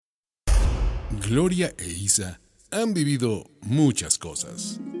Gloria e Isa han vivido muchas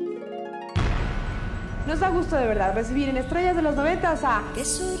cosas. Nos da gusto de verdad recibir en Estrellas de los 90 a... ¡Qué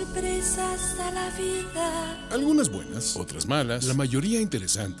sorpresas da la vida! Algunas buenas, otras malas, la mayoría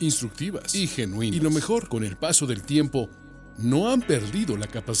interesantes, instructivas y genuinas. Y lo mejor, con el paso del tiempo, no han perdido la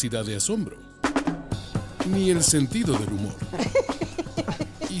capacidad de asombro, ni el sentido del humor.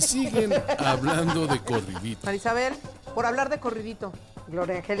 Y siguen hablando de Corridito. María Isabel, por hablar de Corridito.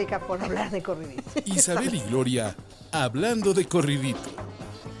 Gloria Angélica, por hablar de Corridito. Isabel y Gloria, hablando de Corridito.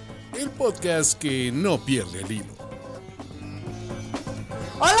 El podcast que no pierde el hilo.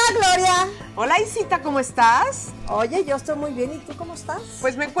 Hola, Gloria. Hola, Isita, ¿cómo estás? Oye, yo estoy muy bien. ¿Y tú cómo estás?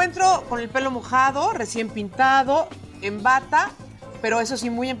 Pues me encuentro con el pelo mojado, recién pintado, en bata, pero eso sí,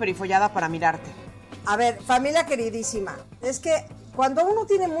 muy emperifollada para mirarte. A ver, familia queridísima, es que cuando uno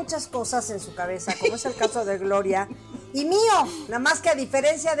tiene muchas cosas en su cabeza, como es el caso de Gloria, y mío, nada más que a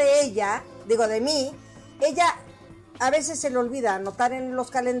diferencia de ella, digo de mí, ella a veces se le olvida anotar en los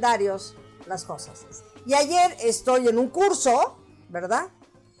calendarios las cosas. Y ayer estoy en un curso, ¿verdad?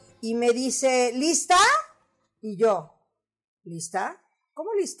 Y me dice, ¿lista? Y yo, ¿lista?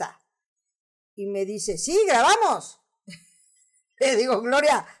 ¿Cómo lista? Y me dice, sí, grabamos. Le digo,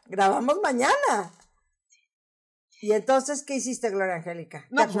 Gloria, grabamos mañana. Y entonces, ¿qué hiciste, Gloria Angélica?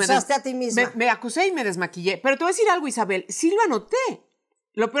 No, ¿Te acusaste a ti misma? Me acusé y me desmaquillé. Pero te voy a decir algo, Isabel, sí lo anoté.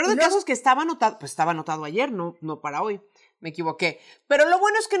 Lo peor del caso es que estaba anotado, pues estaba anotado ayer, no para hoy. Me equivoqué. Pero lo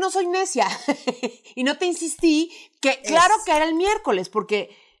bueno es que no soy necia. Y no te insistí que, claro que era el miércoles, porque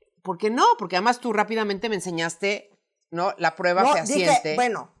no, porque además tú rápidamente me enseñaste, ¿no? La prueba fehaciente. Dije,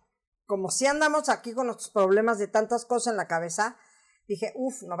 bueno, como si andamos aquí con nuestros problemas de tantas cosas en la cabeza, dije,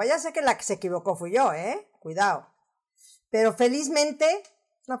 no vaya a ser que la que se equivocó fui yo, cuidado. Pero felizmente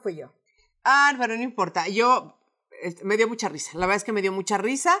no fui yo. Pero no importa. Me dio mucha risa. La verdad es que me dio mucha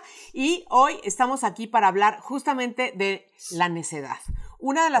risa. Y hoy estamos aquí para hablar justamente de la necedad.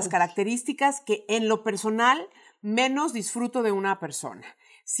 Una de las características que en lo personal menos disfruto de una persona.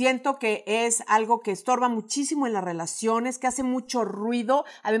 Siento que es algo que estorba muchísimo en las relaciones, que hace mucho ruido,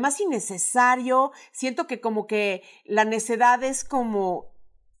 además innecesario. Siento que como que la necedad es como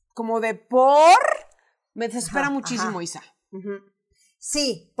me desespera muchísimo, Isa. Uh-huh.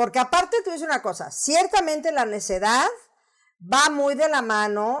 Sí, porque aparte tú dices una cosa, ciertamente la necedad va muy de la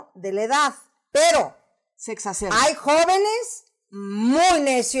mano de la edad, pero se exacerba. Hay jóvenes muy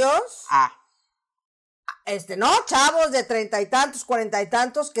necios, chavos de 30 y tantos, 40 y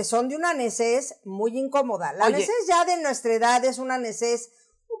tantos, que son de una necez muy incómoda. La necez ya de nuestra edad es una necez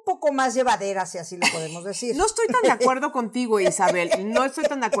un poco más llevadera, si así lo podemos decir. No estoy tan de acuerdo contigo, Isabel, no estoy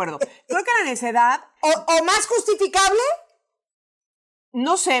tan de acuerdo. Creo que la necedad... ¿O más justificable?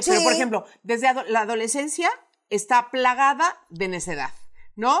 No sé, sí. Pero por ejemplo, desde la adolescencia está plagada de necedad,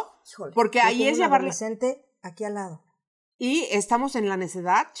 ¿no? Híjole, porque ahí es llevarle... adolescente aquí al lado. ¿Y estamos en la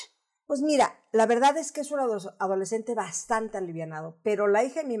necedad? Pues mira, la verdad es que es un adolescente bastante alivianado, pero la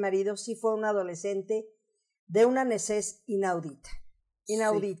hija de mi marido sí fue un adolescente de una necez inaudita.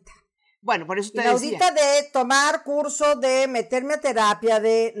 Inaudita. Sí. Bueno, por eso te inaudita decía. De tomar curso, de meterme a terapia,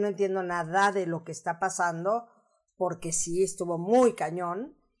 de no entiendo nada de lo que está pasando, porque sí estuvo muy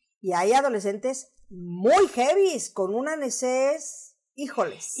cañón, y hay adolescentes muy heavies, con una necez,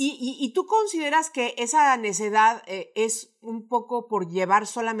 híjoles. ¿Y tú consideras que esa necedad es un poco por llevar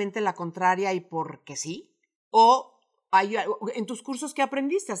solamente la contraria y porque sí? ¿O en tus cursos qué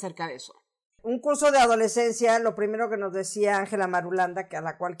aprendiste acerca de eso? Un curso de adolescencia, lo primero que nos decía Ángela Marulanda, a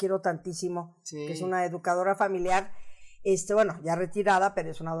la cual quiero tantísimo, sí. Que es una educadora familiar, ya retirada,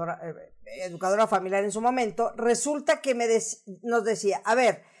 pero es una educadora familiar en su momento, resulta que nos decía, a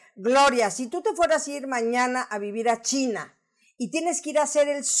ver, Gloria, si tú te fueras a ir mañana a vivir a China y tienes que ir a hacer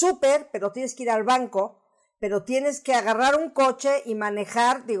el súper, pero tienes que ir al banco, pero tienes que agarrar un coche y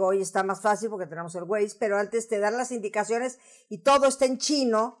manejar, digo, hoy está más fácil porque tenemos el Waze, pero antes te dan las indicaciones y todo está en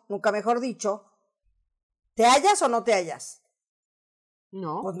chino, nunca mejor dicho, ¿te hallas o no te hallas?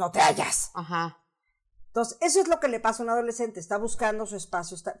 No. Pues no te hallas. Ajá. Entonces, eso es lo que le pasa a un adolescente, está buscando su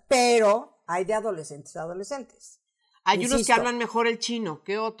espacio, pero hay de adolescentes a adolescentes. Hay unos que hablan mejor el chino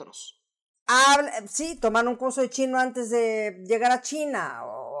que otros. Sí, toman un curso de chino antes de llegar a China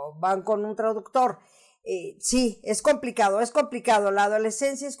o van con un traductor. Sí, es complicado, la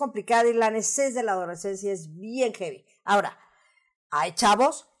adolescencia es complicada y la necez de la adolescencia es bien heavy. Ahora, hay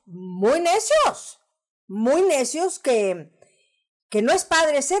chavos muy necios que no es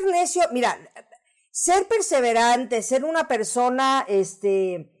padre ser necio, mira, ser perseverante, ser una persona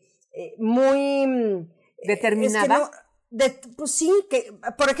muy determinada. Pues sí, que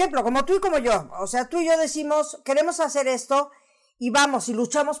por ejemplo, como tú y como yo, o sea, tú y yo decimos, queremos hacer esto y vamos y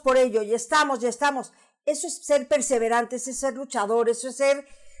luchamos por ello y estamos. Eso es ser perseverante, eso es ser luchador, eso es ser...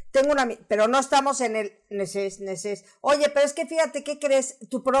 pero no estamos en el neces. Oye, pero es que fíjate, ¿qué crees?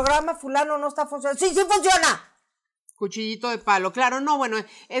 Tu programa fulano no está funcionando. ¡Sí, sí funciona! Cuchillito de palo, claro, no, bueno,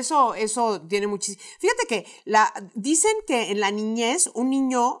 eso tiene muchísimo. Fíjate que dicen que en la niñez un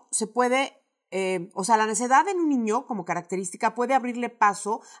niño se puede, la necedad en un niño como característica puede abrirle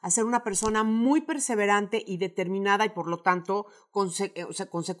paso a ser una persona muy perseverante y determinada y por lo tanto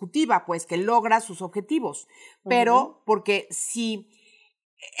consecutiva, pues que logra sus objetivos. Pero porque si...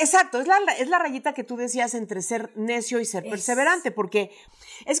 Exacto, es la rayita que tú decías entre ser necio y ser perseverante, porque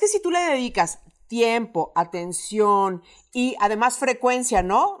es que si tú le dedicas tiempo, atención y además frecuencia,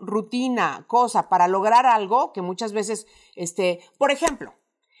 ¿no? Rutina, cosa, para lograr algo que muchas veces, por ejemplo,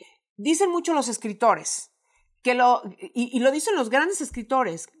 dicen mucho los escritores, y lo dicen los grandes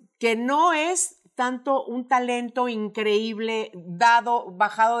escritores, que no es tanto un talento increíble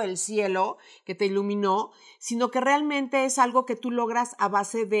bajado del cielo que te iluminó, sino que realmente es algo que tú logras a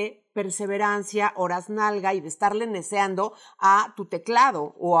base de perseverancia, horas nalga y de estarle neceando a tu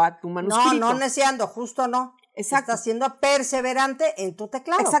teclado o a tu manuscrito. No neceando, justo no. Exacto. Estás siendo perseverante en tu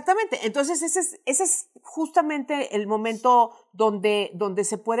teclado. Exactamente. Entonces ese es justamente el momento donde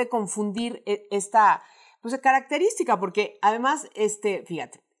se puede confundir esta característica, porque además,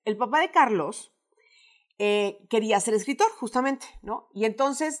 fíjate, el papá de Carlos quería ser escritor, justamente, ¿no? Y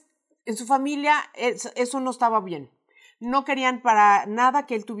entonces, en su familia, eso no estaba bien. No querían para nada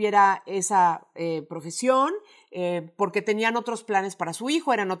que él tuviera esa profesión, porque tenían otros planes para su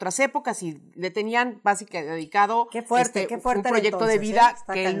hijo, eran otras épocas y le tenían básicamente dedicado qué fuerte un proyecto entonces, de vida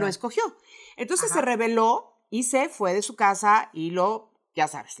que él no escogió. Entonces se rebeló y se fue de su casa y lo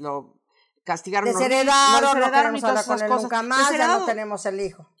castigaron. Desheredaron, no queremos hablar con él nunca más, ya no tenemos el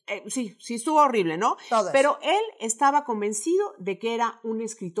hijo. Sí, estuvo horrible, ¿no? Pero él estaba convencido de que era un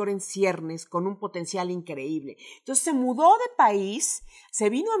escritor en ciernes con un potencial increíble. Entonces se mudó de país, se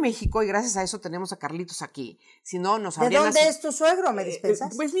vino a México y gracias a eso tenemos a Carlitos aquí. Si no, nos habrían... ¿De dónde es tu suegro? ¿Me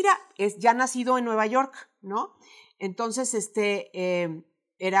dispensas? Pues mira, ya nacido en Nueva York, ¿no? Entonces,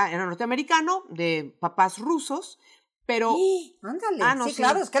 era norteamericano, de papás rusos, pero... Ándale, sí,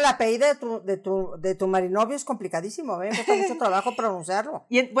 claro, es que el apellido de tu marinovio es complicadísimo, me cuesta mucho trabajo pronunciarlo.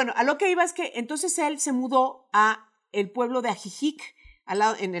 Y bueno, a lo que iba es que entonces él se mudó a el pueblo de Ajijic,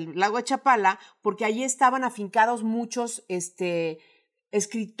 en el lago de Chapala, porque allí estaban afincados muchos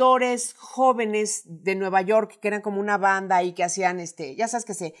escritores jóvenes de Nueva York, que eran como una banda y que hacían, ya sabes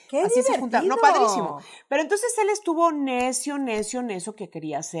que así se juntaban. No, padrísimo. Pero entonces él estuvo necio, que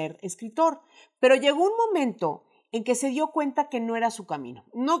quería ser escritor. Pero llegó un momento en que se dio cuenta que no era su camino.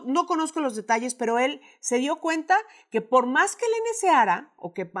 No conozco los detalles, pero él se dio cuenta que por más que le neceara,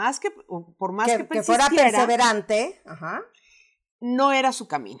 o por más que persistiera, fuera perseverante, no era su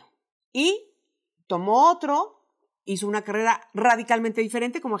camino. Y tomó otro, hizo una carrera radicalmente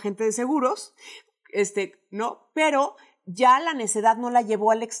diferente como agente de seguros, ¿no? Pero ya la necedad no la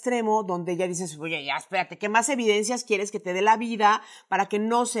llevó al extremo donde ya dices, oye, ya, espérate, ¿qué más evidencias quieres que te dé la vida para que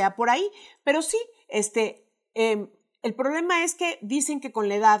no sea por ahí? Pero sí, el problema es que dicen que con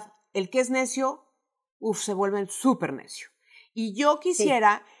la edad, el que es necio, se vuelve súper necio. Y yo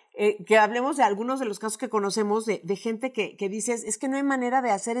quisiera que hablemos de algunos de los casos que conocemos de gente que dices, es que no hay manera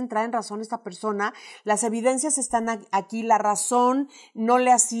de hacer entrar en razón a esta persona, las evidencias están aquí, la razón no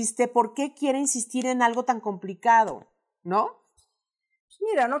le asiste, ¿por qué quiere insistir en algo tan complicado? ¿No? Pues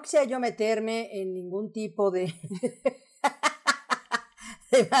mira, no quisiera yo meterme en ningún tipo de...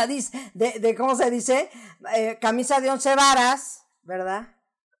 de ¿cómo se dice? Camisa de 11 varas, ¿verdad?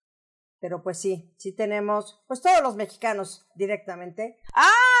 Pero pues sí tenemos, pues todos los mexicanos directamente. ¡Ah!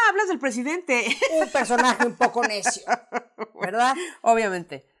 Hablas del presidente. Un personaje un poco necio, ¿verdad?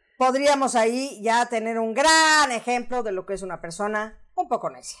 Obviamente. Podríamos ahí ya tener un gran ejemplo de lo que es una persona un poco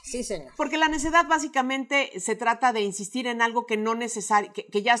necia. Sí, señor. Porque la necedad básicamente se trata de insistir en algo que no necesario,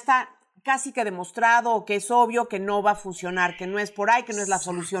 que ya está casi que demostrado o que es obvio que no va a funcionar, que no es por ahí, que no es la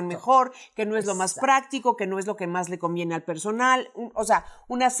solución mejor, que no es lo más práctico, que no es lo que más le conviene al personal, o sea,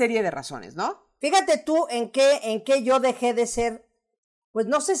 una serie de razones, ¿no? Fíjate tú en qué yo dejé de ser, pues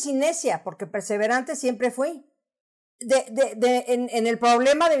no sé si necia, porque perseverante siempre fui. En el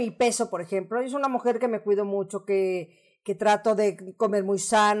problema de mi peso, por ejemplo, yo soy una mujer que me cuido mucho, que trato de comer muy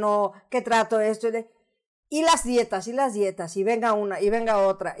sano, que trato esto y las dietas, y venga una, y venga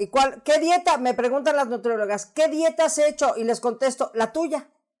otra. ¿Qué dieta? Me preguntan las nutriólogas, ¿qué dieta has hecho? Y les contesto, la tuya.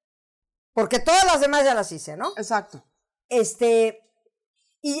 Porque todas las demás ya las hice, ¿no? Exacto.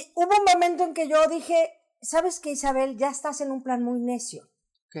 Y hubo un momento en que yo dije, ¿sabes qué, Isabel? Ya estás en un plan muy necio.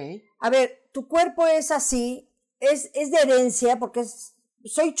 Okay. A ver, tu cuerpo es así, es de herencia, porque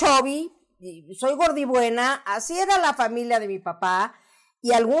soy chubby, y soy gordibuena, así era la familia de mi papá,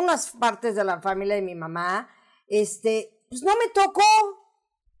 y algunas partes de la familia de mi mamá, pues no me tocó,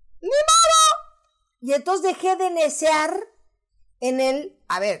 ni modo. Y entonces dejé de necear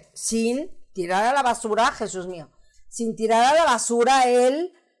sin tirar a la basura, Jesús mío, sin tirar a la basura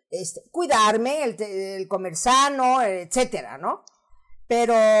cuidarme, el comer sano, etcétera, ¿no?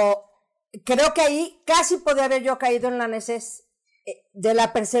 Pero creo que ahí casi podría haber yo caído en la necez, de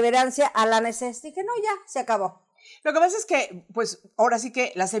la perseverancia a la necez. Dije, no, ya, se acabó. Lo que pasa es que, pues, ahora sí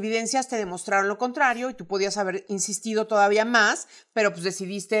que las evidencias te demostraron lo contrario y tú podías haber insistido todavía más, pero pues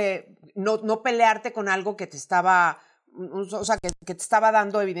decidiste no pelearte con algo que te estaba, o sea, que te estaba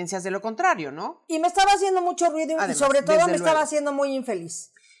dando evidencias de lo contrario, ¿no? Y me estaba haciendo mucho ruido y sobre todo me estaba haciendo muy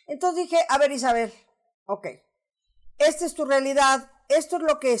infeliz. Entonces dije, a ver, Isabel, ok, esta es tu realidad, esto es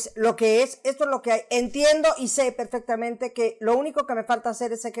lo que es, esto es lo que hay. Entiendo y sé perfectamente que lo único que me falta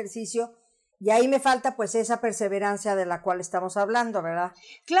hacer es ejercicio. Y ahí me falta pues esa perseverancia de la cual estamos hablando, ¿verdad?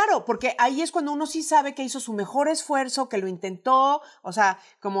 Claro, porque ahí es cuando uno sí sabe que hizo su mejor esfuerzo, que lo intentó, o sea,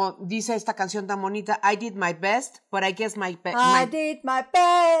 como dice esta canción tan bonita, I did my best, but I guess my best. I did my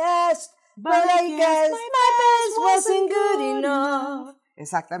best, but I guess my best wasn't good enough.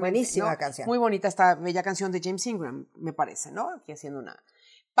 Exactamente. Buenísima ¿no? canción. Muy bonita esta bella canción de James Ingram, me parece, ¿no? Aquí haciendo una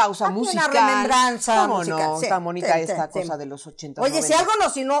pausa musical. Una remembranza musical. ¿Cómo no? Sí, Tan bonita sí, esta sí, cosa sí. de los 80. Oye, 90. si algo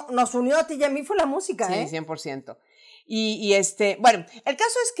nos unió a ti y a mí fue la música, Sí, ¿eh? 100%. Bueno, el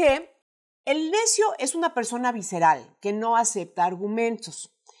caso es que el necio es una persona visceral que no acepta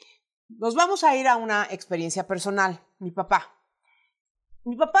argumentos. Nos vamos a ir a una experiencia personal. Mi papá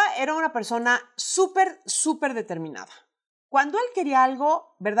era una persona súper, súper determinada. Cuando él quería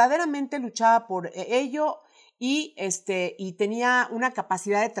algo, verdaderamente luchaba por ello y tenía una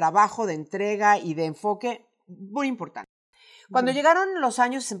capacidad de trabajo, de entrega y de enfoque muy importante. Cuando llegaron los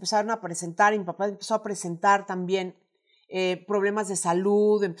años se empezaron a presentar, y mi papá empezó a presentar también problemas de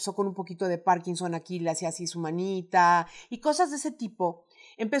salud, empezó con un poquito de Parkinson aquí, le hacía así su manita y cosas de ese tipo.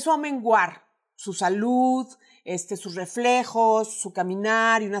 Empezó a menguar su salud, sus reflejos, su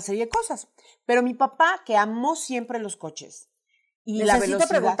caminar y una serie de cosas. Pero mi papá, que amó siempre los coches y la velocidad.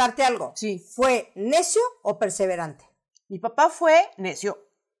 Necesito preguntarte algo. Sí. ¿Fue necio o perseverante? Mi papá fue necio,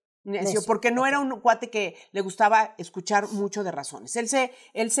 porque no era un cuate que le gustaba escuchar mucho de razones. Él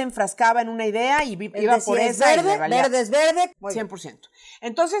se enfrascaba en una idea y iba por esa. Verde es verde. 100%.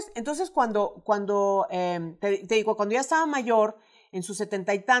 Entonces cuando te digo, cuando ya estaba mayor, en sus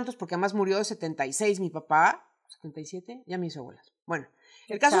 70 y tantos, porque además murió de 76 mi papá, 77, ya me hizo bolas. Bueno,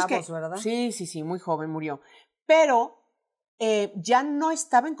 el caso es que ¿verdad? Sí, muy joven murió, pero ya no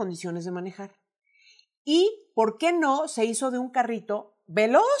estaba en condiciones de manejar. Y, ¿por qué no? Se hizo de un carrito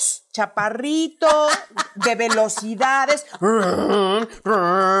veloz, chaparrito, de velocidades.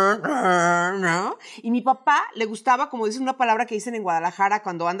 Y mi papá le gustaba, como dicen una palabra que dicen en Guadalajara,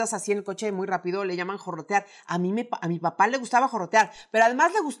 cuando andas así en el coche muy rápido, le llaman jorrotear. A mi papá le gustaba jorrotear, pero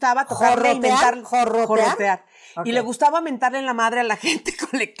además le gustaba tocarle, jorrotear. Okay. Y le gustaba mentarle en la madre a la gente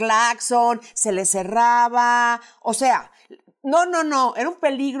con el claxon, se le cerraba. O sea, no, era un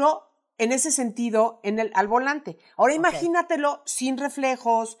peligro en ese sentido, al volante. Ahora imagínatelo sin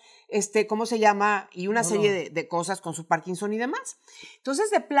reflejos, ¿cómo se llama? Y una serie de cosas con su Parkinson y demás.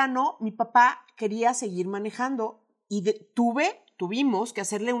 Entonces, de plano, mi papá quería seguir manejando y tuvimos que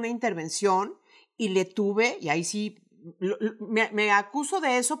hacerle una intervención y y ahí sí, me acuso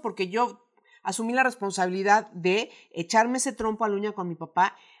de eso porque yo asumí la responsabilidad de echarme ese trompo a la uña con mi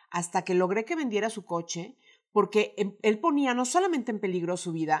papá hasta que logré que vendiera su coche, porque él ponía no solamente en peligro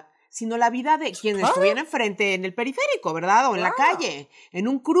su vida, sino la vida de quienes estuvieran enfrente en el periférico, ¿verdad? O en la calle, en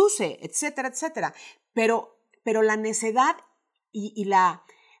un cruce, etcétera, etcétera. Pero la necedad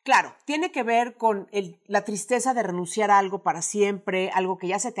claro, tiene que ver con la tristeza de renunciar a algo para siempre, algo que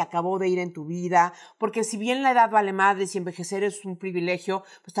ya se te acabó de ir en tu vida, porque si bien la edad vale madres y envejecer es un privilegio,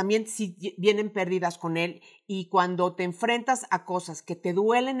 pues también sí vienen pérdidas con él, y cuando te enfrentas a cosas que te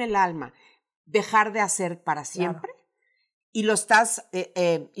duelen el alma, dejar de hacer para siempre, claro, y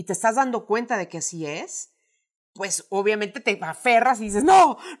y te estás dando cuenta de que así es, pues obviamente te aferras y dices,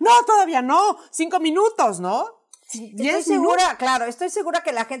 no, todavía no, 5 minutos, ¿no? Estoy segura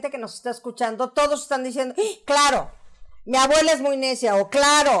que la gente que nos está escuchando, todos están diciendo, claro, mi abuela es muy necia, o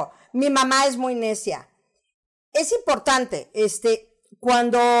claro, mi mamá es muy necia. Es importante,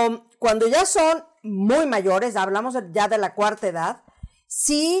 cuando ya son muy mayores, hablamos ya de la cuarta edad,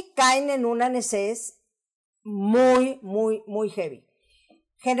 sí caen en una necez muy, muy, muy heavy.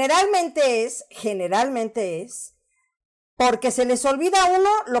 Generalmente es porque se les olvida a uno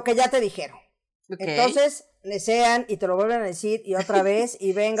lo que ya te dijeron. Okay. Entonces, necean y te lo vuelven a decir y otra vez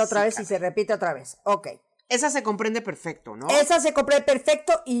y venga otra vez y se repite otra vez. Ok. Esa se comprende perfecto, ¿no? Esa se comprende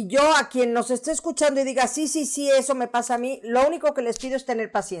perfecto y yo a quien nos esté escuchando y diga, sí, eso me pasa a mí, lo único que les pido es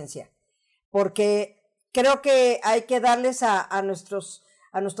tener paciencia, porque creo que hay que darles a nuestros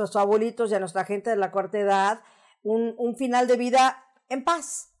abuelitos y a nuestra gente de la cuarta edad un final de vida en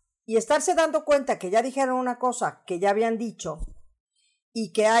paz y estarse dando cuenta que ya dijeron una cosa que ya habían dicho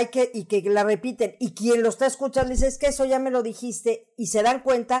y que la repiten y quien lo está escuchando dice, es que eso ya me lo dijiste y se dan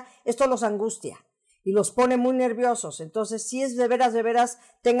cuenta, esto los angustia y los pone muy nerviosos. Entonces, si es de veras,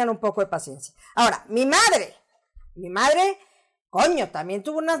 tengan un poco de paciencia. Ahora, mi madre, coño, también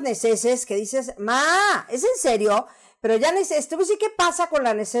tuvo unas neceses que dices, ma, ¿es en serio? Pero ya sí, ¿qué pasa con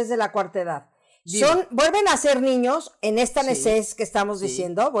la necez de la cuarta edad? Vuelven a ser niños en esta necez que estamos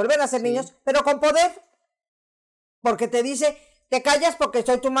diciendo, vuelven a ser niños, pero con poder. Porque te dice, te callas porque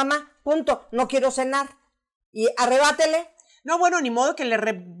soy tu mamá, punto, no quiero cenar. Y arrebátele. No, bueno, ni modo que le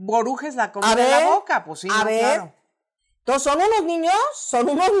reborujes la comida en la boca, pues sí, a ver. Claro. Entonces son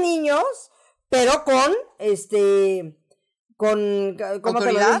unos niños, pero con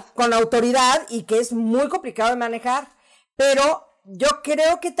 ¿Autoridad? Con autoridad y que es muy complicado de manejar. Pero yo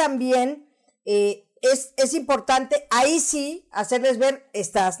creo que también es importante ahí sí hacerles ver,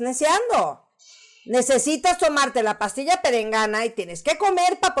 estás neceando. Necesitas tomarte la pastilla perengana y tienes que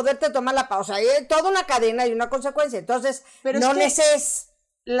comer para poderte tomar la pausa. Hay toda una cadena y una consecuencia. Entonces, pero no neces.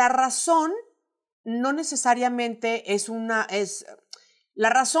 La razón no necesariamente la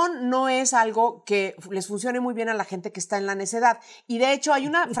razón no es algo que les funcione muy bien a la gente que está en la necedad. Y de hecho hay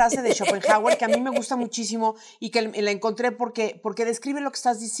una frase de Schopenhauer que a mí me gusta muchísimo y que la encontré porque describe lo que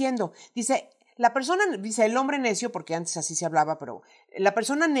estás diciendo. Dice, el hombre necio, porque antes así se hablaba, pero la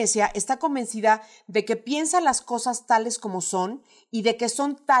persona necia está convencida de que piensa las cosas tales como son y de que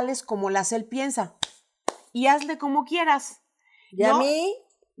son tales como las él piensa. Y hazle como quieras. Y a mí,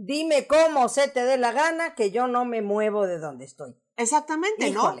 dime cómo se te dé la gana, que yo no me muevo de donde estoy. Exactamente,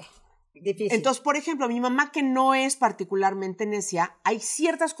 Híjole, ¿no? Difícil. Entonces, por ejemplo, mi mamá, que no es particularmente necia, hay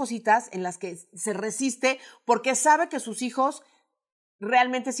ciertas cositas en las que se resiste porque sabe que sus hijos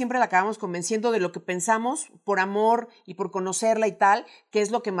realmente siempre la acabamos convenciendo de lo que pensamos por amor y por conocerla y tal, que es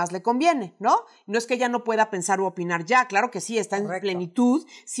lo que más le conviene, ¿no? No es que ella no pueda pensar o opinar ya, claro que sí, está en plenitud,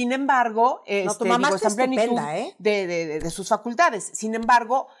 sin embargo, tu mamá está en plenitud de sus facultades. Sin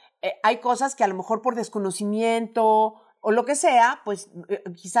embargo, hay cosas que a lo mejor por desconocimiento o lo que sea, pues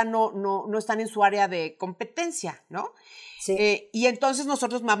quizá no están en su área de competencia, ¿no? Sí. Y entonces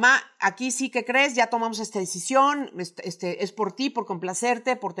nosotros, mamá, aquí sí que crees, ya tomamos esta decisión, es por ti, por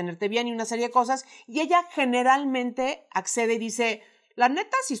complacerte, por tenerte bien y una serie de cosas. Y ella generalmente accede y dice, la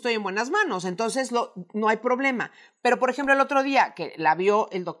neta, sí estoy en buenas manos, entonces no hay problema. Pero, por ejemplo, el otro día que la vio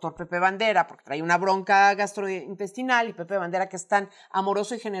el doctor Pepe Bandera, porque trae una bronca gastrointestinal, y Pepe Bandera, que es tan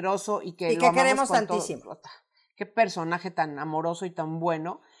amoroso y generoso y que lo queremos tantísimo. Qué personaje tan amoroso y tan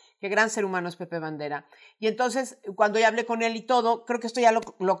bueno. Qué gran ser humano es Pepe Bandera. Y entonces, cuando ya hablé con él y todo, creo que esto ya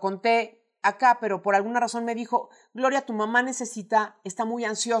lo conté acá, pero por alguna razón me dijo, Gloria, tu mamá está muy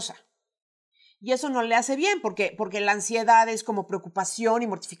ansiosa. Y eso no le hace bien, porque la ansiedad es como preocupación y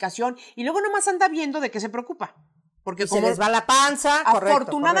mortificación, y luego nomás anda viendo de qué se preocupa. Porque se les va la panza.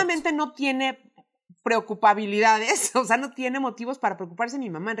 Afortunadamente no tiene preocupabilidades, o sea, no tiene motivos para preocuparse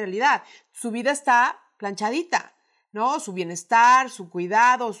mi mamá en realidad. Su vida está planchadita, ¿no? Su bienestar, su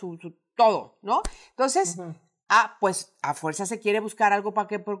cuidado, su todo, ¿no? Entonces, pues a fuerza se quiere buscar algo para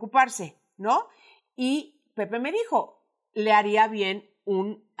que preocuparse, ¿no? Y Pepe me dijo, le haría bien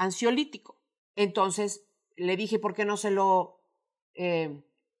un ansiolítico. Entonces le dije, ¿por qué no se lo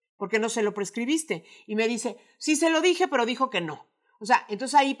prescribiste? Y me dice, sí se lo dije, pero dijo que no. O sea,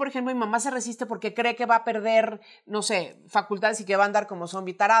 entonces ahí, por ejemplo, mi mamá se resiste porque cree que va a perder, no sé, facultades y que va a andar como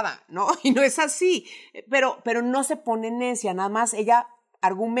zombie tarada, ¿no? Y no es así. Pero no se pone necia, nada más ella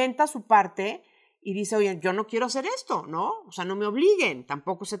argumenta su parte y dice, oye, yo no quiero hacer esto, ¿no? O sea, no me obliguen.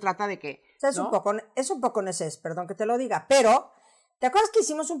 Tampoco se trata de que... O sea, es un poco neces, perdón que te lo diga, pero ¿te acuerdas que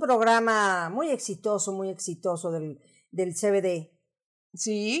hicimos un programa muy exitoso del CBD?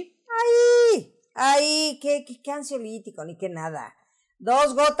 Sí. Ahí, qué ansiolítico, ni qué nada.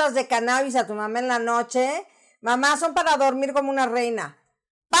 2 gotas de cannabis a tu mamá en la noche. Mamá, son para dormir como una reina.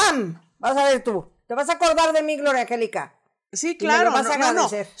 ¡Pam! Vas a ver tú. Te vas a acordar de mí, Gloria Angélica. Sí, claro. No.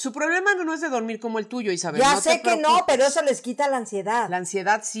 Su problema no es de dormir como el tuyo, Isabel. Ya sé que no, pero eso les quita la ansiedad. La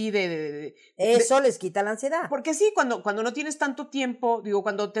ansiedad sí eso les quita la ansiedad. Porque sí, cuando no tienes tanto tiempo,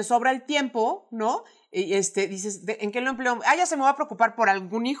 cuando te sobra el tiempo, ¿no? Dices, ¿en qué lo empleo? Ya se me va a preocupar por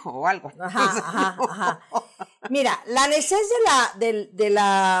algún hijo o algo. Ajá. Mira, la necedad de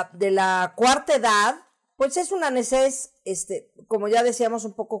la cuarta edad Pues es una necez, como ya decíamos,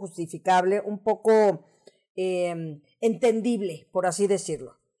 un poco justificable, un poco entendible, por así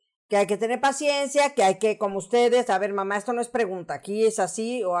decirlo. Que hay que tener paciencia, que hay que, como ustedes, a ver, mamá, esto no es pregunta, aquí es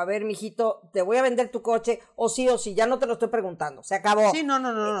así, o a ver, mijito, te voy a vender tu coche, o sí, ya no te lo estoy preguntando, se acabó. Sí,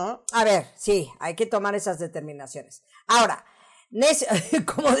 no. A ver, sí, hay que tomar esas determinaciones. Ahora,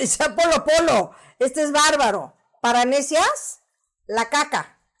 como decía Polo, este es bárbaro. Para necias, la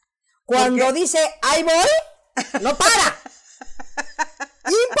caca. Cuando dice, ahí voy, no para.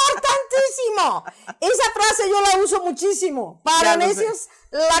 ¡Importantísimo! Esa frase yo la uso muchísimo. Para necios,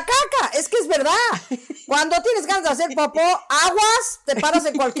 la caca. Es que es verdad. Cuando tienes ganas de hacer popó, aguas, te paras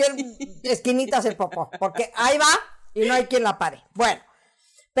en cualquier esquinita a hacer popó. Porque ahí va y no hay quien la pare. Bueno,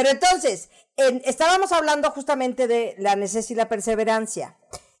 pero entonces, estábamos hablando justamente de la necesidad y la perseverancia.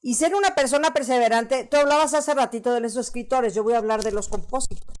 Y ser una persona perseverante, tú hablabas hace ratito de los escritores, yo voy a hablar de los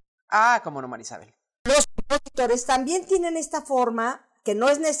compositores. Ah, cómo no, Marisabel. Los compositores también tienen esta forma, que no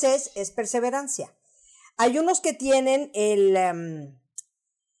es necés, es perseverancia. Hay unos que tienen el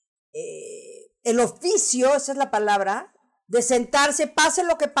oficio, esa es la palabra, de sentarse, pase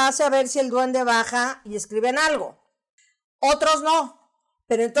lo que pase, a ver si el duende baja y escriben algo. Otros no.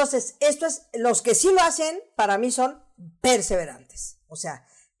 Pero entonces, los que sí lo hacen, para mí son perseverantes. O sea,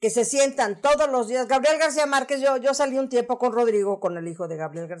 que se sientan todos los días. Gabriel García Márquez, yo salí un tiempo con Rodrigo, con el hijo de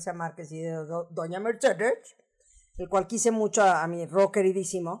Gabriel García Márquez y de doña Mercedes, el cual quise mucho a mi Ro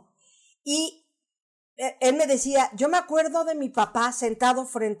queridísimo, y él me decía, yo me acuerdo de mi papá sentado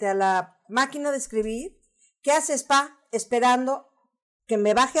frente a la máquina de escribir, ¿qué haces, pa? Esperando que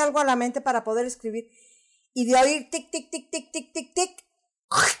me baje algo a la mente para poder escribir, y de oír tic, tic, tic, tic, tic, tic, tic,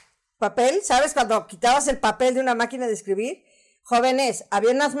 papel, ¿sabes? Cuando quitabas el papel de una máquina de escribir, jóvenes,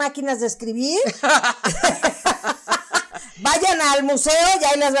 había unas máquinas de escribir, vayan al museo y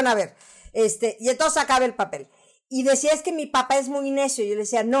ahí las van a ver, y entonces sacaba el papel. Y decía, es que mi papá es muy necio. Y yo le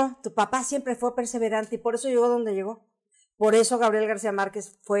decía, no, tu papá siempre fue perseverante y por eso llegó donde llegó. Por eso Gabriel García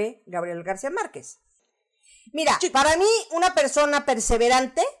Márquez fue Gabriel García Márquez. Mira, para mí una persona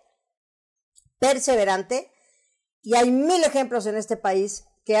perseverante, y hay 1000 ejemplos en este país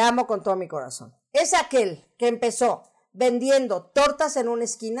que amo con todo mi corazón. Es aquel que empezó vendiendo tortas en una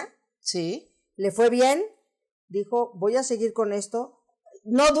esquina. Sí. Le fue bien, dijo, voy a seguir con esto.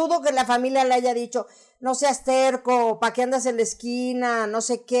 No dudo que la familia le haya dicho, no seas terco, ¿para qué andas en la esquina? No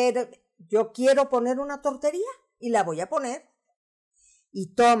sé qué. Yo quiero poner una tortería y la voy a poner.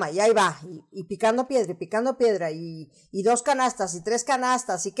 Y toma, y ahí va, y picando piedra, y 2 canastas, y 3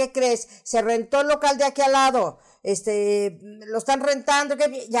 canastas, ¿y qué crees? Se rentó el local de aquí al lado, lo están rentando,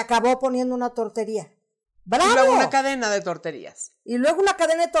 y acabó poniendo una tortería. ¡Bravo! Y luego una cadena de torterías.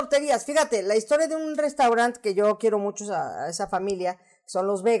 Fíjate, la historia de un restaurante que yo quiero mucho a esa familia, son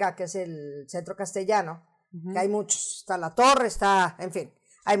los Vega, que es el centro castellano, que hay muchos, está la Torre, en fin,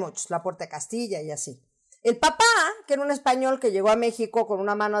 hay muchos, la Puerta de Castilla y así. El papá, que era un español que llegó a México con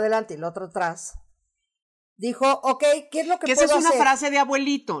una mano adelante y la otra atrás, dijo, ok, ¿qué es lo que puedo hacer? Esa es una frase de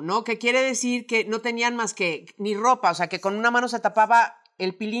abuelito, ¿no? Que quiere decir que no tenían más que ni ropa, o sea, que con una mano se tapaba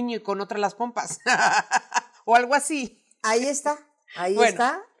el piliño y con otra las pompas, o algo así. Ahí está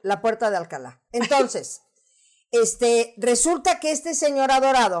la Puerta de Alcalá. Entonces, resulta que este señor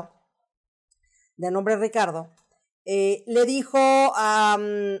adorado, de nombre Ricardo, le dijo a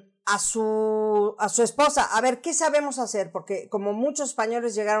su esposa, a ver, ¿qué sabemos hacer? Porque como muchos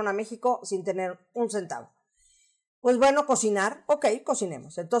españoles llegaron a México sin tener un centavo. Pues bueno, cocinar, ok,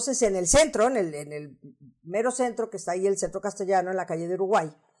 cocinemos. Entonces en el centro, en el mero centro, que está ahí el centro castellano, en la calle de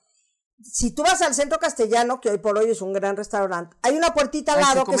Uruguay, si tú vas al centro castellano, que hoy por hoy es un gran restaurante, hay una puertita al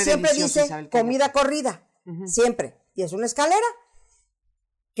lado que siempre dice comida corrida, siempre, y es una escalera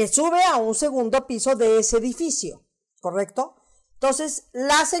que sube a un segundo piso de ese edificio, ¿correcto? Entonces,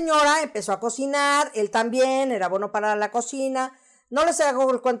 la señora empezó a cocinar, él también, era bueno para la cocina, no les hago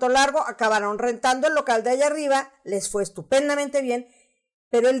el cuento largo, acabaron rentando el local de allá arriba, les fue estupendamente bien,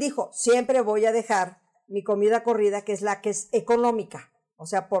 pero él dijo, siempre voy a dejar mi comida corrida, que es la que es económica, o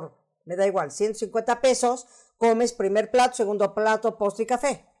sea, me da igual, 150 pesos, comes primer plato, segundo plato, postre y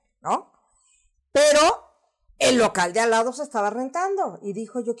café, ¿no? Pero el local de al lado se estaba rentando, y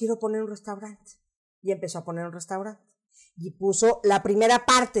dijo, yo quiero poner un restaurante, y empezó a poner un restaurante. Y puso la primera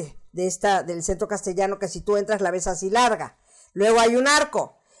parte del centro castellano, que si tú entras la ves así larga. Luego hay un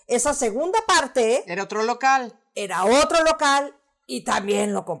arco. Esa segunda parte era otro local y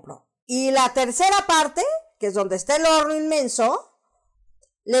también lo compró. Y la tercera parte, que es donde está el horno inmenso,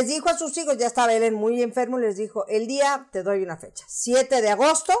 les dijo a sus hijos, ya estaba él muy enfermo, les dijo, el día te doy una fecha, 7 de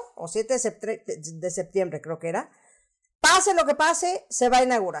agosto o 7 de septiembre creo que era, pase lo que pase, se va a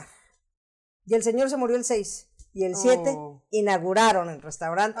inaugurar. y el señor se murió el 6. Y el 7 inauguraron el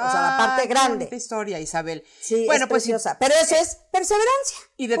restaurante, o sea, la parte grande. Qué historia, Isabel. Sí, bueno, es preciosa. Pero eso es perseverancia.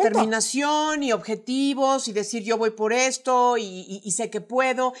 Y determinación y objetivos y decir yo voy por esto y sé que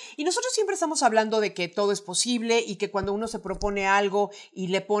puedo. Y nosotros siempre estamos hablando de que todo es posible y que cuando uno se propone algo y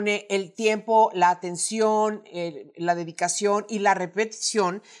le pone el tiempo, la atención, la dedicación y la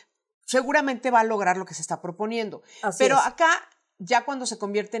repetición, seguramente va a lograr lo que se está proponiendo. Pero acá, ya cuando se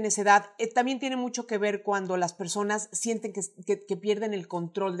convierte en necedad, también tiene mucho que ver cuando las personas sienten que pierden el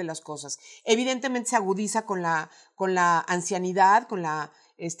control de las cosas. Evidentemente se agudiza con la ancianidad,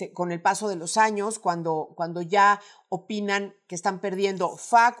 con el paso de los años, cuando ya opinan que están perdiendo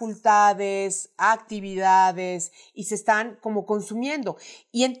facultades, actividades y se están como consumiendo.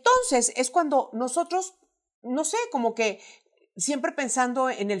 Y entonces es cuando nosotros, no sé, como que siempre pensando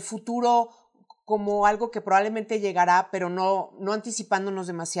en el futuro como algo que probablemente llegará, pero no anticipándonos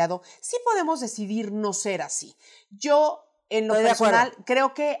demasiado, sí podemos decidir no ser así. Yo, en lo personal,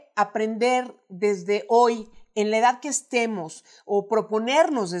 creo que aprender desde hoy, en la edad que estemos, o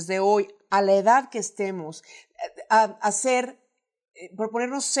proponernos desde hoy, a la edad que estemos,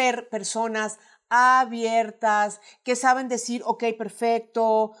 proponernos ser personas abiertas, que saben decir, ok,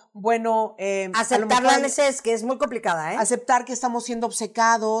 perfecto, bueno... aceptar la necesidad, que es muy complicada, ¿eh? Aceptar que estamos siendo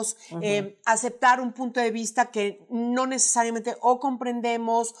obcecados, aceptar un punto de vista que no necesariamente o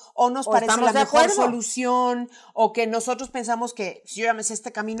comprendemos o nos parece la mejor solución, o que nosotros pensamos que si yo ya me sé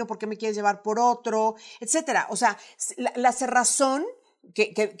este camino, ¿por qué me quieres llevar por otro? Etcétera. O sea, la cerrazón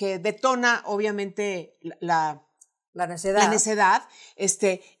que detona, obviamente, la necedad,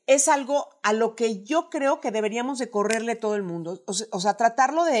 es algo a lo que yo creo que deberíamos de correrle todo el mundo. O sea,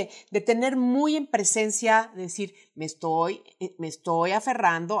 tratarlo de tener muy en presencia, de decir, me estoy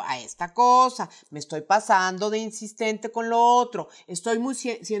aferrando a esta cosa, me estoy pasando de insistente con lo otro, estoy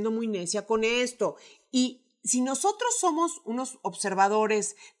siendo muy necia con esto. Y si nosotros somos unos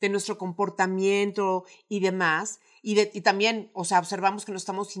observadores de nuestro comportamiento y demás, y también, o sea, observamos que nos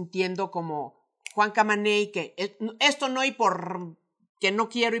estamos sintiendo como Juan Camaney, que esto no y por que no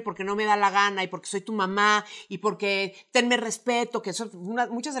quiero y porque no me da la gana y porque soy tu mamá y porque tenme respeto, que son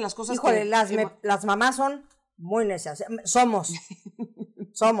muchas de las cosas. Híjole, las mamás son muy necias. Somos.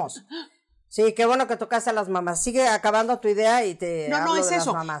 Sí, qué bueno que tocaste a las mamás. Sigue acabando tu idea y te hablo es de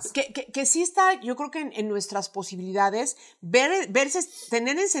eso. Las mamás. Que sí está, yo creo que en nuestras posibilidades, verse,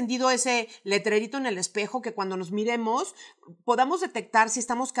 tener encendido ese letrerito en el espejo, que cuando nos miremos podamos detectar si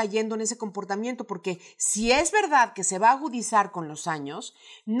estamos cayendo en ese comportamiento, porque si es verdad que se va a agudizar con los años,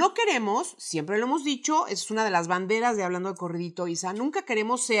 no queremos, siempre lo hemos dicho, es una de las banderas de Hablando de Corridito, Isa, nunca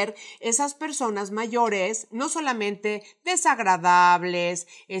queremos ser esas personas mayores, no solamente desagradables,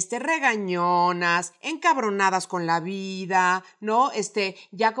 regañonas, encabronadas con la vida, ¿no?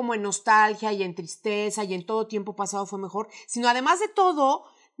 Ya como en nostalgia y en tristeza y en todo tiempo pasado fue mejor, sino además de todo,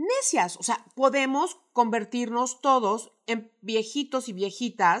 necias. O sea, podemos convertirnos todos en viejitos y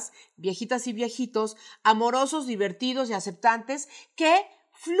viejitas y viejitos, amorosos, divertidos y aceptantes, que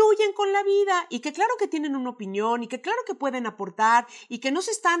fluyen con la vida y que claro que tienen una opinión y que claro que pueden aportar y que no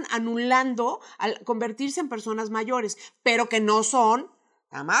se están anulando al convertirse en personas mayores, pero que no son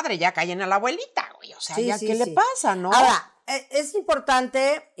la madre, ya caen a la abuelita, güey. O sea, ¿qué le pasa, no? Ahora, es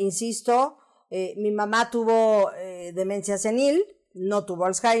importante, insisto, mi mamá tuvo demencia senil, no tuvo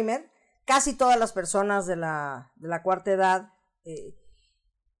Alzheimer. Casi todas las personas de la cuarta edad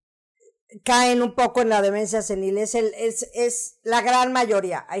caen un poco en la demencia senil. Es la gran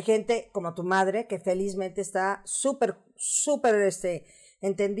mayoría. Hay gente como tu madre que felizmente está súper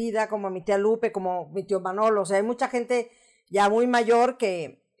entendida, como mi tía Lupe, como mi tío Manolo. O sea, hay mucha gente ya muy mayor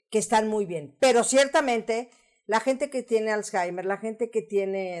que están muy bien. Pero ciertamente la gente que tiene Alzheimer, la gente que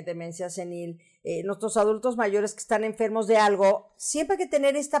tiene demencia senil, nuestros adultos mayores que están enfermos de algo, siempre hay que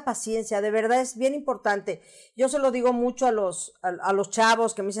tener esta paciencia, de verdad es bien importante. Yo se lo digo mucho a los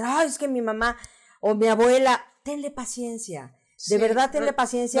chavos que me dicen, es que mi mamá o mi abuela, tenle paciencia. De verdad, tenle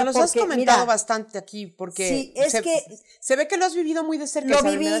paciencia. Nos has comentado bastante aquí, porque sí, se ve que lo has vivido muy de cerca.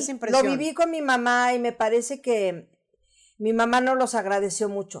 Me da esa impresión. Lo viví con mi mamá y me parece que mi mamá no los agradeció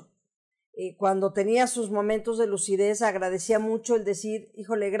mucho. Cuando tenía sus momentos de lucidez, agradecía mucho el decir,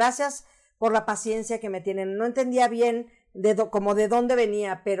 híjole, gracias por la paciencia que me tienen. No entendía bien como de dónde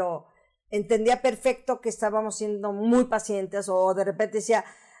venía, pero entendía perfecto que estábamos siendo muy pacientes, o de repente decía,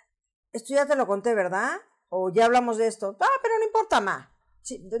 esto ya te lo conté, ¿verdad? O ya hablamos de esto. Pero no importa, ma.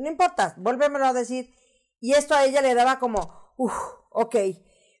 Sí, no importa, vuélvemelo a decir. Y esto a ella le daba como, ok,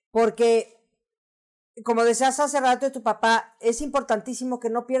 porque como decías hace rato de tu papá, es importantísimo que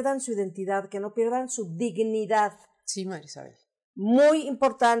no pierdan su identidad, que no pierdan su dignidad. Sí, María Isabel. muy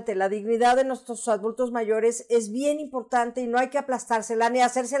importante. La dignidad de nuestros adultos mayores es bien importante y no hay que aplastársela, ni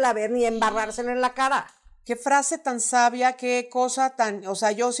hacérsela ver, ni embarrársela en la cara. Qué frase tan sabia, qué cosa tan... O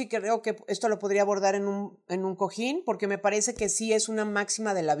sea, yo sí creo que esto lo podría abordar en un cojín, porque me parece que sí es una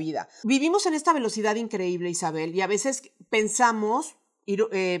máxima de la vida. Vivimos en esta velocidad increíble, Isabel, y a veces pensamos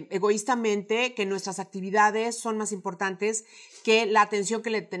egoístamente que nuestras actividades son más importantes que la atención que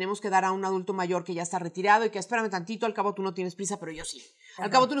le tenemos que dar a un adulto mayor que ya está retirado y que espérame tantito, al cabo tú no tienes prisa, pero yo sí. Al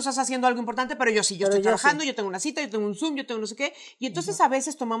cabo tú no estás haciendo algo importante, pero yo sí. Yo estoy trabajando, yo tengo una cita, yo tengo un Zoom, yo tengo no sé qué. Y entonces a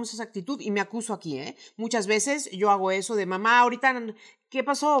veces tomamos esa actitud y me acuso aquí, ¿eh? Muchas veces yo hago eso de mamá, ahorita, ¿qué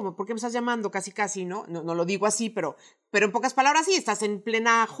pasó? ¿Por qué me estás llamando? Casi, casi, ¿no? No lo digo así, pero en pocas palabras sí, estás en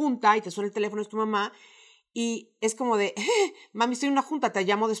plena junta y te suena el teléfono, es tu mamá. Y es como de, mami, estoy en una junta, te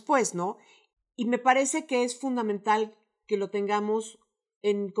llamo después, ¿no? Y me parece que es fundamental que lo tengamos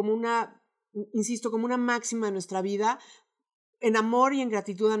como una, insisto, como una máxima de nuestra vida, en amor y en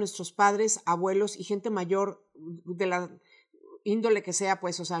gratitud a nuestros padres, abuelos y gente mayor de la índole que sea,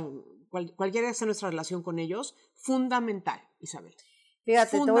 pues, o sea, cualquiera sea nuestra relación con ellos, fundamental, Isabel.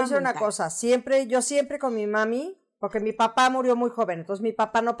 Fíjate, te voy a decir una cosa, yo siempre con mi mami, porque mi papá murió muy joven, entonces mi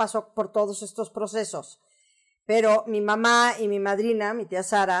papá no pasó por todos estos procesos. Pero mi mamá y mi madrina, mi tía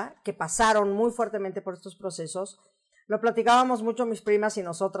Sara, que pasaron muy fuertemente por estos procesos, lo platicábamos mucho mis primas y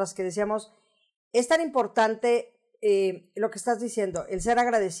nosotras, que decíamos, es tan importante lo que estás diciendo, el ser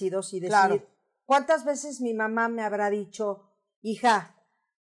agradecidos y decir, claro. ¿Cuántas veces mi mamá me habrá dicho, hija,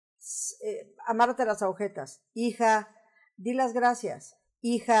 amárrate las agujetas, hija, di las gracias,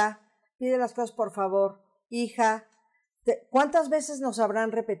 hija, pide las cosas por favor, hija, ¿cuántas veces nos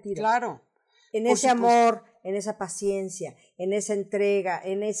habrán repetido? Claro. En ese amor, en esa paciencia, en esa entrega,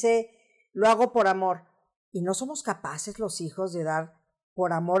 en ese lo hago por amor. Y no somos capaces los hijos de dar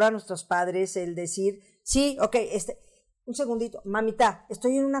por amor a nuestros padres el decir, sí, ok, un segundito, mamita,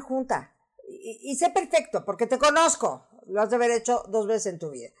 estoy en una junta y sé perfecto porque te conozco, lo has de haber hecho 2 veces en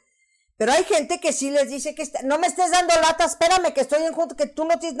tu vida. Pero hay gente que sí les dice que no me estés dando lata, espérame que estoy en junta, que tú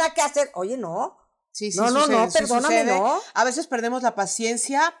no tienes nada que hacer. Oye, no. Sí, no, perdóname, no. A veces perdemos la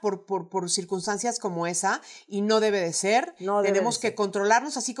paciencia por circunstancias como esa y no debe de ser. Tenemos que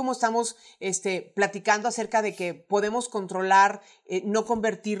controlarnos, así como estamos platicando acerca de que podemos controlar, no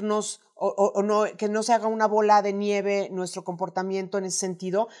convertirnos o no, que no se haga una bola de nieve nuestro comportamiento en ese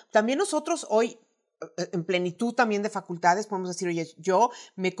sentido. También nosotros hoy, en plenitud también de facultades, podemos decir, oye, yo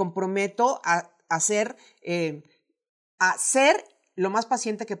me comprometo a ser lo más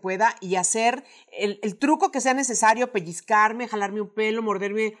paciente que pueda y hacer el truco que sea necesario, pellizcarme, jalarme un pelo,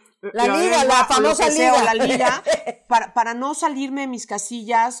 morderme la famosa liga, o la liga para no salirme de mis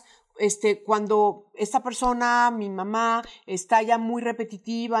casillas cuando esta persona, mi mamá, está ya muy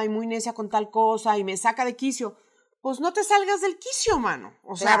repetitiva y muy necia con tal cosa y me saca de quicio. Pues no te salgas del quicio, mano.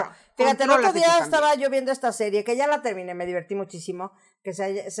 O sea, claro. Fíjate, el otro día estaba yo viendo esta serie, que ya la terminé, me divertí muchísimo, que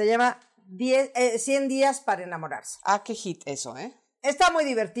se llama 100 días para enamorarse. Ah, qué hit eso, ¿eh? Está muy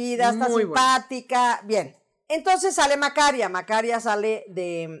divertida, está muy simpática, bueno. Bien. Entonces sale Macaria sale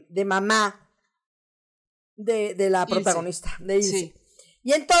de mamá de la protagonista, de Ilse. Sí.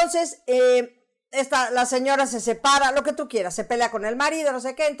 Y entonces la señora se separa, lo que tú quieras, se pelea con el marido, no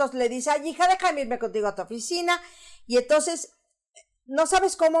sé qué, entonces le dice, ay, hija, déjame irme contigo a tu oficina, y entonces, no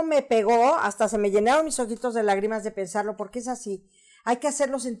sabes cómo me pegó, hasta se me llenaron mis ojitos de lágrimas de pensarlo, porque es así. Hay que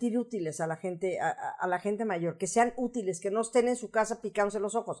hacerlos sentir útiles a la gente mayor, que sean útiles, que no estén en su casa picándose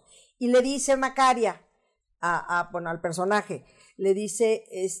los ojos. Y le dice Macaria, al personaje, le dice,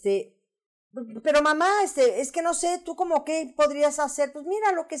 pero mamá, es que no sé, tú como qué podrías hacer, pues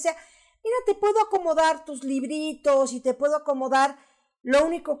mira, lo que sea, mira, te puedo acomodar tus libritos y te puedo acomodar, lo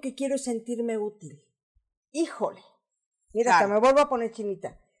único que quiero es sentirme útil. Híjole, mira, claro. Me vuelvo a poner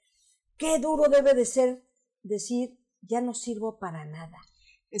chinita. Qué duro debe de ser decir, ya no sirvo para nada.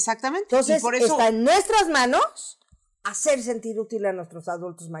 Exactamente. Entonces, y por eso está en nuestras manos hacer sentir útil a nuestros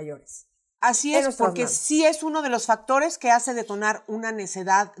adultos mayores. Así es, porque sí es uno de los factores que hace detonar una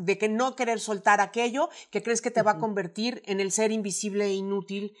necedad de que no querer soltar aquello que crees que te va a convertir en el ser invisible e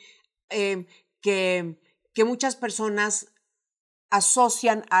inútil que muchas personas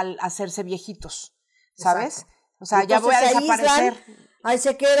asocian al hacerse viejitos, ¿sabes? Exacto. O sea, entonces, ya voy a desaparecer. Ahí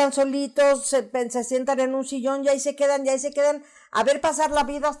se quedan solitos, se sientan en un sillón y ahí se quedan, a ver pasar la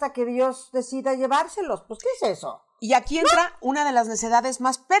vida hasta que Dios decida llevárselos. Pues, ¿qué es eso? Y aquí entra una de las necedades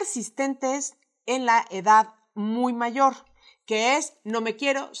más persistentes en la edad muy mayor, que es, no me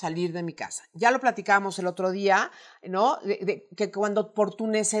quiero salir de mi casa. Ya lo platicábamos el otro día, ¿no? Que cuando por tu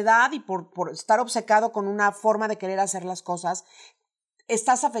necedad y por estar obcecado con una forma de querer hacer las cosas,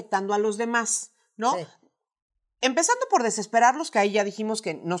 estás afectando a los demás, ¿no? Sí. Empezando por desesperarlos, que ahí ya dijimos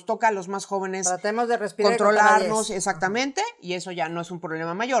que nos toca a los más jóvenes tratemos de respirar controlarnos, exactamente, y eso ya no es un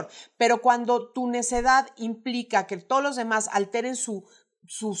problema mayor. Pero cuando tu necedad implica que todos los demás alteren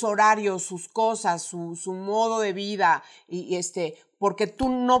sus horarios, sus cosas, su modo de vida, porque tú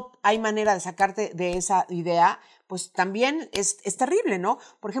no hay manera de sacarte de esa idea, pues también es terrible, ¿no?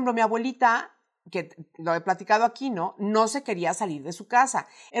 Por ejemplo, mi abuelita, que lo he platicado aquí, ¿no? No se quería salir de su casa.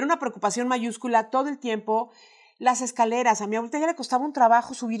 Era una preocupación mayúscula todo el tiempo. Las escaleras, a mi abuelita ya le costaba un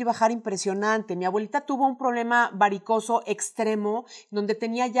trabajo subir y bajar impresionante. Mi abuelita tuvo un problema varicoso extremo donde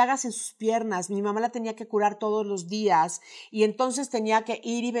tenía llagas en sus piernas. Mi mamá la tenía que curar todos los días y entonces tenía que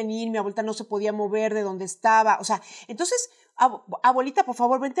ir y venir. Mi abuelita no se podía mover de donde estaba. O sea, entonces, abuelita, por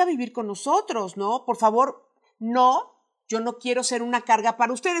favor, vente a vivir con nosotros, ¿no? Por favor, no, yo no quiero ser una carga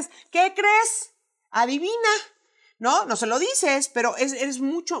para ustedes. ¿Qué crees? Adivina. No se lo dices, pero eres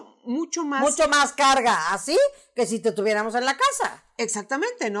mucho más... Mucho más carga, así que si te tuviéramos en la casa.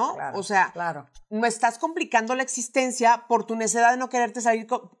 Exactamente, ¿no? Claro, o sea, claro. Me estás complicando la existencia por tu necesidad de no quererte salir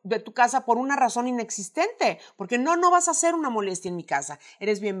de tu casa por una razón inexistente, porque no vas a hacer una molestia en mi casa.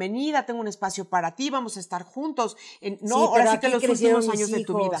 Eres bienvenida, tengo un espacio para ti, vamos a estar juntos. No, sí, ahora sí que los últimos años de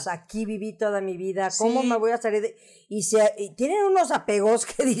tu vida. Aquí viví toda mi vida, ¿cómo me voy a salir de...? Y tienen unos apegos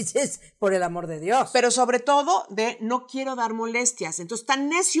que dices, por el amor de Dios. Pero sobre todo de no quiero dar molestias. Entonces, tan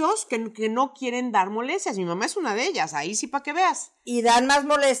necios que no quieren dar molestias. Mi mamá es una de ellas, ahí sí para que veas. Y dan más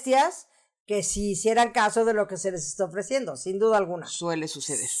molestias que si hicieran caso de lo que se les está ofreciendo, sin duda alguna. Suele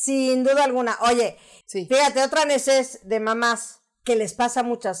suceder. Sin duda alguna. Oye, sí. Fíjate, otra neces de mamás que les pasa a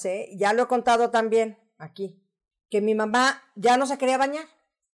muchas, ya lo he contado también aquí, que mi mamá ya no se quería bañar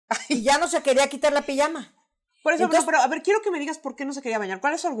y ya no se quería quitar la pijama. Por eso, entonces, pero a ver, quiero que me digas por qué no se quería bañar.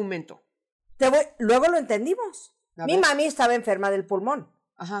 ¿Cuál es su argumento? Luego lo entendimos. Mi mami estaba enferma del pulmón.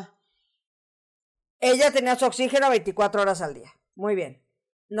 Ajá. Ella tenía su oxígeno 24 horas al día. Muy bien.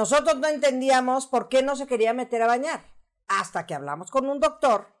 Nosotros no entendíamos por qué no se quería meter a bañar. Hasta que hablamos con un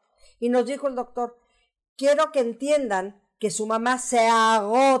doctor y nos dijo el doctor, quiero que entiendan que su mamá se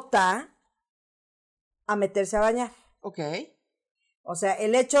agota a meterse a bañar. Ok. O sea,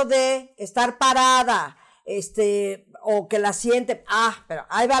 el hecho de estar parada, o que la siente, pero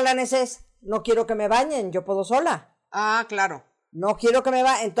ahí va la neces, no quiero que me bañen, yo puedo sola. Claro. No quiero que me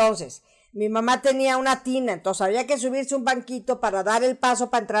bañen. Entonces, mi mamá tenía una tina, entonces había que subirse un banquito para dar el paso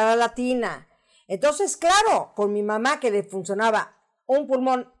para entrar a la tina. Entonces, claro, con mi mamá que le funcionaba un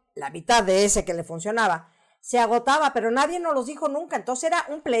pulmón, la mitad de ese que le funcionaba, se agotaba, pero nadie nos los dijo nunca. Entonces era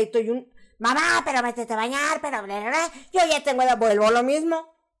un pleito y mamá, pero métete a bañar, pero yo ya tengo edad, vuelvo a lo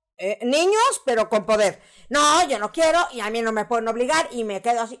mismo. Niños, pero con poder. No, yo no quiero y a mí no me pueden obligar y me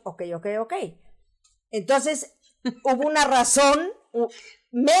quedo así. Ok. Entonces, hubo una razón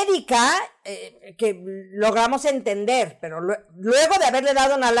médica que logramos entender, pero luego de haberle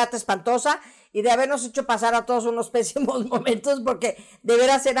dado una lata espantosa y de habernos hecho pasar a todos unos pésimos momentos, porque de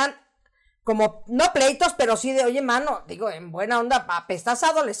veras eran como, no pleitos, pero sí de, oye, mano, digo, en buena onda, estás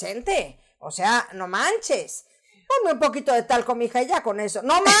adolescente, o sea, no manches. Ponme un poquito de talco, mija, y ya con eso.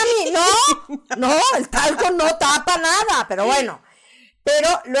 No, mami, no, el talco no tapa nada, pero bueno. Pero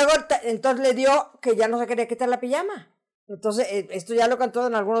luego, entonces le dio que ya no se quería quitar la pijama. Entonces, esto ya lo contó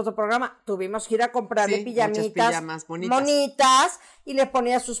en algún otro programa. Tuvimos que ir a comprarle pijamitas bonitas y le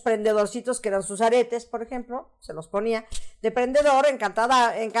ponía sus prendedorcitos, que eran sus aretes, por ejemplo. Se los ponía de prendedor,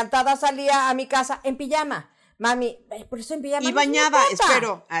 encantada salía a mi casa en pijama. Mami, por eso en pijama. Y bañada,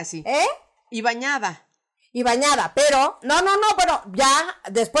 espero. Así. Y bañada, pero, pero ya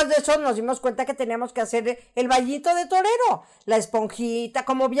después de eso nos dimos cuenta que teníamos que hacer el bañito de torero, la esponjita,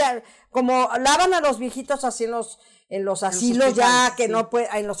 como lavan a los viejitos así en los asilos ya, que no puede,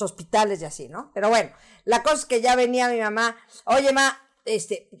 en los hospitales y así, ¿no? Pero bueno, la cosa es que ya venía mi mamá, oye,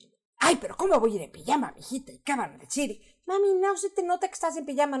 pero ¿cómo voy a ir en pijama, mijita? ¿Y qué van a decir? Mami, no se te nota que estás en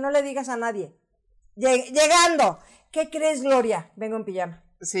pijama, no le digas a nadie. Llegando, ¿qué crees, Gloria? Vengo en pijama.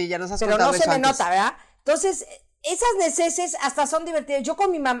 Sí, ya nos has pero contado no eso se me antes. nota, ¿verdad? Entonces, esas neceses hasta son divertidas. Yo con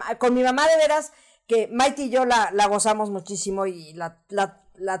mi mamá de veras, que Maite y yo la gozamos muchísimo y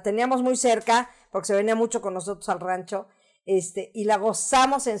la teníamos muy cerca, porque se venía mucho con nosotros al rancho, y la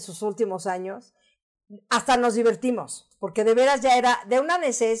gozamos en sus últimos años. Hasta nos divertimos, porque de veras ya era de una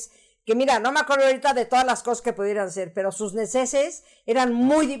neces que mira, no me acuerdo ahorita de todas las cosas que pudieran ser, pero sus neceses eran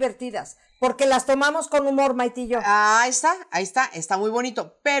muy divertidas, porque las tomamos con humor, Maite y yo. Ahí está muy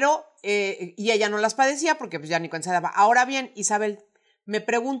bonito, pero, y ella no las padecía porque pues ya ni cuenta se daba. Ahora bien, Isabel, me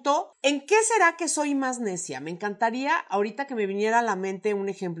pregunto, ¿en qué será que soy más necia? Me encantaría ahorita que me viniera a la mente un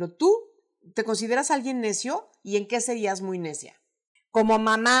ejemplo. ¿Tú te consideras alguien necio y en qué serías muy necia? como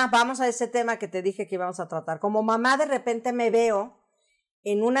mamá, vamos a ese tema que te dije que íbamos a tratar, como mamá de repente me veo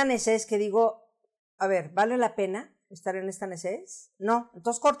en una necedad que digo, a ver, ¿vale la pena estar en esta necedad? No,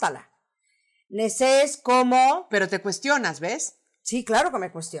 entonces córtala. Necedad como... Pero te cuestionas, ¿ves? Sí, claro que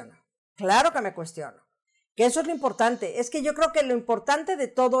me cuestiono, que eso es lo importante, es que yo creo que lo importante de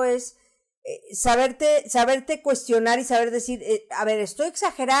todo es saberte cuestionar y saber decir, a ver, ¿estoy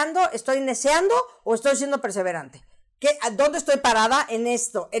exagerando, estoy neceando o estoy siendo perseverante? ¿Dónde estoy parada en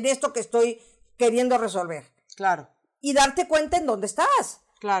esto que estoy queriendo resolver? Claro. Y darte cuenta en dónde estás.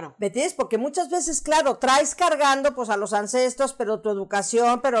 Claro. ¿Me entiendes? Porque muchas veces, claro, traes cargando pues a los ancestros, pero tu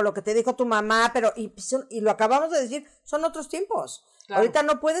educación, pero lo que te dijo tu mamá, pero y lo acabamos de decir, son otros tiempos. Claro. Ahorita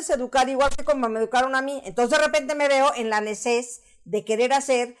no puedes educar igual que como me educaron a mí. Entonces de repente me veo en la necesidad de querer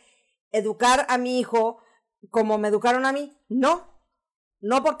educar a mi hijo como me educaron a mí. No,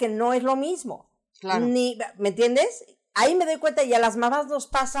 porque no es lo mismo. Claro. ¿Me entiendes? Ahí me doy cuenta y a las mamás nos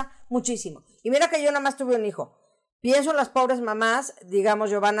pasa muchísimo. Y mira que yo nada más tuve un hijo. Pienso en las pobres mamás,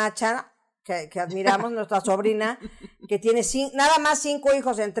 digamos Giovanna Hacha, que admiramos, nuestra sobrina, que tiene nada más 5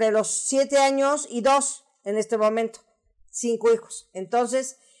 hijos entre los 7 años y 2 en este momento. 5 hijos.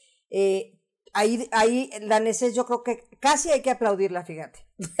 Entonces, ahí la necesidad yo creo que casi hay que aplaudirla, fíjate.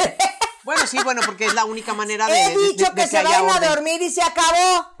 Bueno, sí, porque es la única manera He dicho que se vayan a dormir y se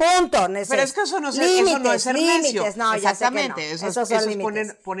acabó, punto. Pero es que eso no es ser necio. No, exactamente, ya sé que no. Eso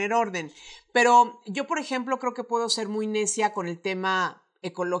es poner orden. Pero yo, por ejemplo, creo que puedo ser muy necia con el tema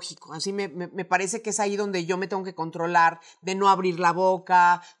ecológico. Así me parece que es ahí donde yo me tengo que controlar, de no abrir la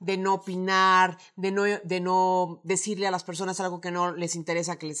boca, de no opinar, de no decirle a las personas algo que no les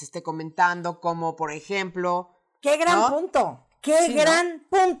interesa que les esté comentando, como por ejemplo... ¡Qué gran punto! ¡Qué gran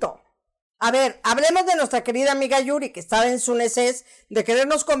punto! A ver, hablemos de nuestra querida amiga Yuri, que estaba en su necesidad de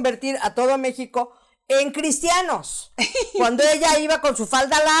querernos convertir a todo México en cristianos. Cuando ella iba con su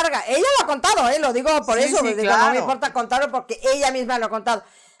falda larga. Ella lo ha contado, lo digo por eso. Sí, digo, claro. No me importa contarlo porque ella misma lo ha contado.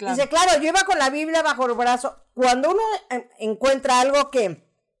 Claro. Dice, claro, yo iba con la Biblia bajo el brazo. Cuando uno encuentra algo que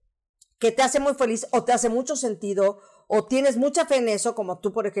te hace muy feliz o te hace mucho sentido o tienes mucha fe en eso, como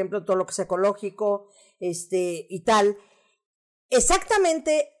tú, por ejemplo, todo lo que es ecológico y tal,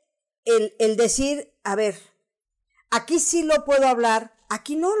 exactamente el decir, a ver, aquí sí lo puedo hablar,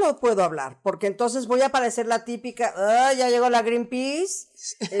 aquí no lo puedo hablar, porque entonces voy a parecer la típica, ya llegó la Greenpeace,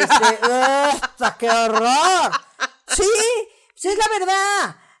 ¡qué horror! Sí, es la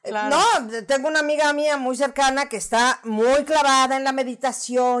verdad. Claro. No, tengo una amiga mía muy cercana que está muy clavada en la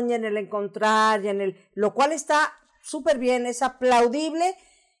meditación y en el encontrar, lo cual está súper bien, es aplaudible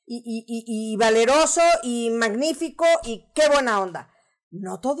y valeroso y magnífico y qué buena onda.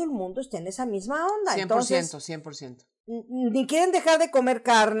 No todo el mundo está en esa misma onda. 100%, entonces, 100%. Ni quieren dejar de comer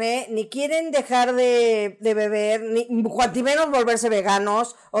carne, ni quieren dejar de beber, ni cuanto menos volverse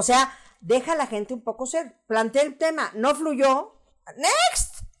veganos. O sea, deja a la gente un poco ser. Plantea el tema, no fluyó.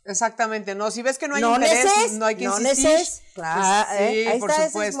 ¡Next! Exactamente, no, si ves que no hay interés, no hay que insistir. Claro, sí, ahí por está,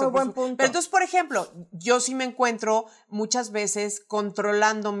 supuesto, ese es muy buen punto. Pero entonces, por ejemplo, yo sí me encuentro muchas veces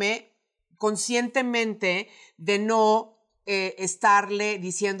controlándome conscientemente de no estarle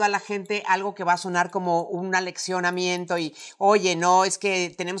diciendo a la gente algo que va a sonar como un aleccionamiento y, oye, no, es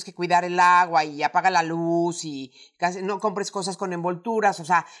que tenemos que cuidar el agua y apaga la luz y casi no compres cosas con envolturas, o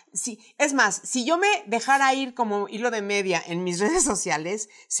sea, sí, es más, si yo me dejara ir como hilo de media en mis redes sociales,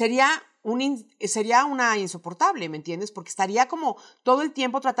 sería una insoportable, ¿me entiendes? Porque estaría como todo el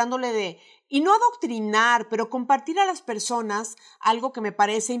tiempo tratándole de, y no adoctrinar, pero compartir a las personas algo que me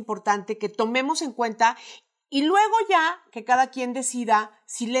parece importante que tomemos en cuenta. Y luego ya que cada quien decida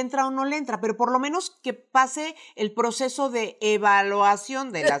si le entra o no le entra, pero por lo menos que pase el proceso de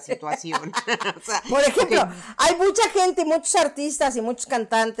evaluación de la situación. O sea, por ejemplo, hay mucha gente, muchos artistas y muchos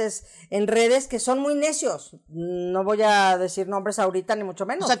cantantes en redes que son muy necios. No voy a decir nombres ahorita, ni mucho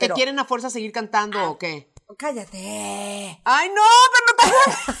menos. O sea, que quieren a fuerza seguir cantando o qué. Cállate. ¡Ay, no! Pero no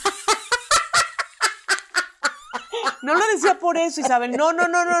pasa. No lo decía por eso, Isabel. No, 000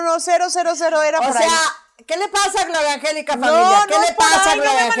 era por ahí. O sea, ¿qué le pasa a Gloria Angélica, familia? ¿Qué le pasa a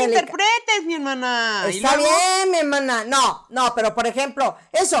Gloria Angélica? No me malinterpretes, mi hermana. Está bien, mi hermana. No, pero por ejemplo,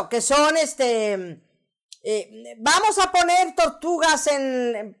 eso, que son vamos a poner tortugas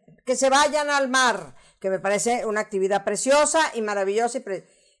que se vayan al mar, que me parece una actividad preciosa y maravillosa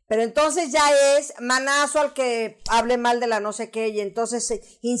pero entonces ya es manazo al que hable mal de la no sé qué, y entonces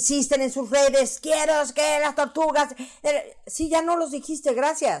insisten en sus redes, quiero que las tortugas, sí, ya no los dijiste,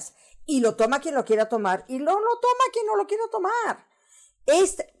 gracias, y lo toma quien lo quiera tomar, y no lo toma quien no lo quiera tomar,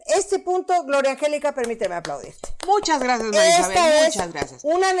 Este punto, Gloria Angélica, permíteme aplaudirte. Muchas gracias, María Isabel, muchas gracias.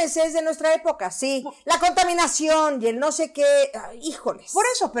 Una necesidad de nuestra época, sí. La contaminación y el no sé qué, híjoles. Por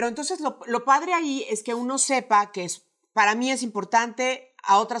eso, pero entonces lo padre ahí es que uno sepa que para mí es importante,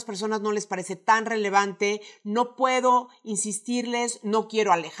 a otras personas no les parece tan relevante, no puedo insistirles, no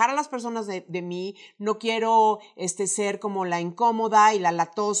quiero alejar a las personas de mí, no quiero ser como la incómoda y la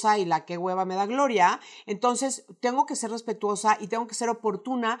latosa y la que hueva me da Gloria. Entonces tengo que ser respetuosa y tengo que ser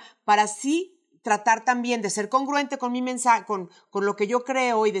oportuna para sí tratar también de ser congruente con mi mensaje, con lo que yo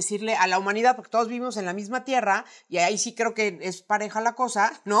creo y decirle a la humanidad, porque todos vivimos en la misma tierra y ahí sí creo que es pareja la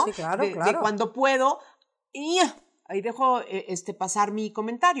cosa, ¿no? Sí, claro, de cuando puedo ahí dejo pasar mi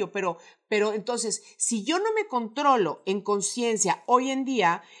comentario, pero entonces, si yo no me controlo en conciencia hoy en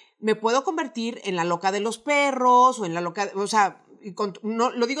día, me puedo convertir en la loca de los perros o en la loca, o sea,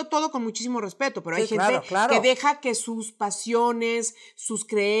 no, lo digo todo con muchísimo respeto, pero hay gente que deja que sus pasiones, sus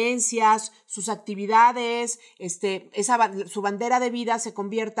creencias, sus actividades, su bandera de vida se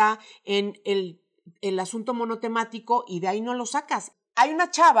convierta en el asunto monotemático y de ahí no lo sacas. Hay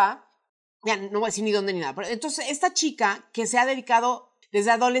una chava, ya no voy a decir ni dónde ni nada, pero entonces esta chica que se ha dedicado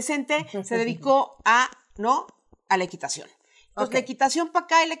desde adolescente, se dedicó a la equitación. Entonces, la equitación para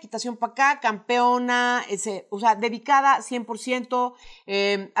acá y la equitación para acá, campeona, o sea, dedicada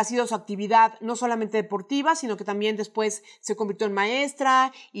 100%, ha sido su actividad no solamente deportiva, sino que también después se convirtió en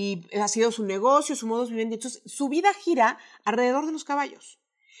maestra y ha sido su negocio, su modus vivendi. Entonces, su vida gira alrededor de los caballos.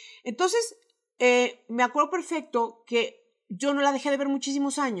 Entonces, me acuerdo perfecto que yo no la dejé de ver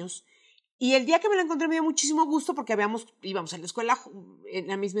muchísimos años. Y el día que me la encontré me dio muchísimo gusto porque íbamos a la escuela, en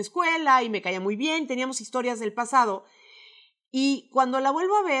la misma escuela y me caía muy bien, teníamos historias del pasado. Y cuando la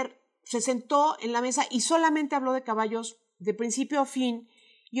vuelvo a ver, se sentó en la mesa y solamente habló de caballos de principio a fin.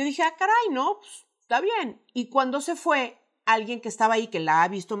 Yo dije, caray, no, pues, está bien. Y cuando se fue, alguien que estaba ahí, que la ha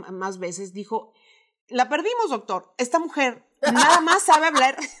visto más veces, dijo, la perdimos, doctor. Esta mujer nada más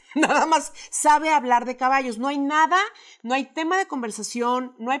sabe hablar de caballos. No hay nada, no hay tema de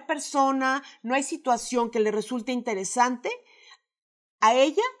conversación, no hay persona, no hay situación que le resulte interesante a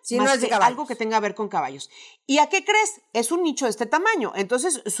ella, sí, más no es de que algo que tenga que ver con caballos. ¿Y a qué crees? Es un nicho de este tamaño.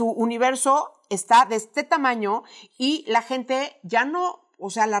 Entonces, su universo está de este tamaño y la gente ya no,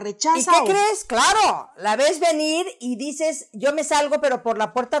 o sea, la rechaza. ¿Y qué crees? Claro, la ves venir y dices, yo me salgo, pero por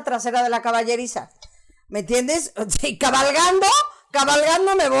la puerta trasera de la caballeriza. ¿Me entiendes? Sí, cabalgando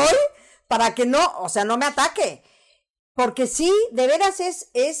me voy para que no me ataque. Porque sí, de veras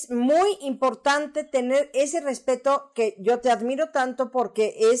es muy importante tener ese respeto que yo te admiro tanto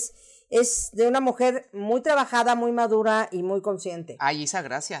porque es de una mujer muy trabajada, muy madura y muy consciente. Ay, Isa,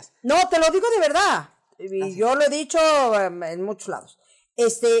 gracias. No, te lo digo de verdad. Y yo lo he dicho en muchos lados.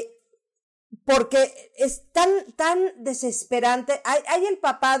 Porque es tan desesperante. Hay el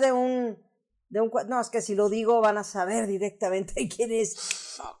papá de un no, es que si lo digo van a saber directamente quién es.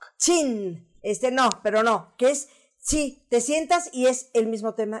 Fuck. Chin. Que es, sí, te sientas y es el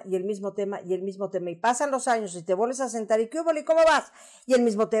mismo tema, y el mismo tema, y el mismo tema, y pasan los años y te vuelves a sentar, y ¿qué hubo? ¿Y cómo vas? Y el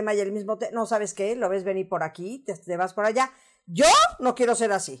mismo tema, no, ¿sabes qué? Lo ves venir por aquí, te vas por allá. Yo no quiero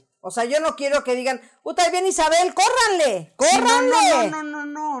ser así. O sea, yo no quiero que digan, ¡Uta, ahí viene Isabel! ¡Córranle! ¡Córranle!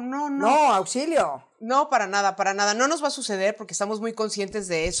 No, auxilio. No, para nada. No nos va a suceder porque estamos muy conscientes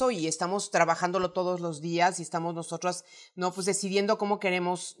de eso y estamos trabajándolo todos los días y estamos nosotras, decidiendo cómo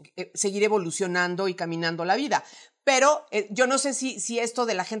queremos seguir evolucionando y caminando la vida. Pero yo no sé si esto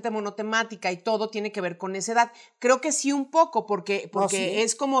de la gente monotemática y todo tiene que ver con necedad. Creo que sí un poco, porque sí.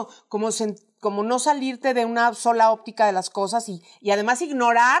 Es como no salirte de una sola óptica de las cosas y además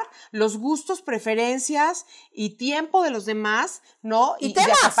ignorar los gustos, preferencias y tiempo de los demás, ¿no? Y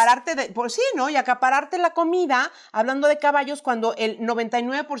acapararte y acapararte la comida hablando de caballos cuando el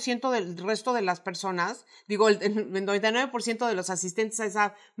 99% del resto de las personas, el 99% de los asistentes a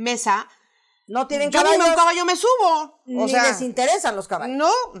esa mesa no tienen caballos. Yo ni un caballo me subo. Ni les interesan los caballos.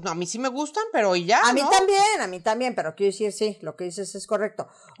 No, a mí sí me gustan, pero y ya, a mí también, pero quiero decir, sí, lo que dices es correcto.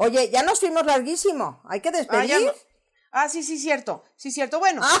 Oye, ya nos fuimos larguísimo, hay que despedir. Sí, cierto.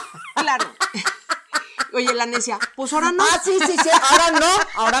 Bueno, claro. Oye, la necia, pues ahora no. Sí, ahora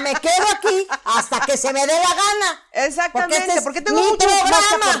no, ahora me quedo aquí hasta que se me dé la gana. Exactamente, porque tengo mucho más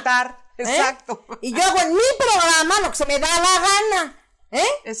que aportar. Exacto. Y yo hago en mi programa lo que se me da la gana.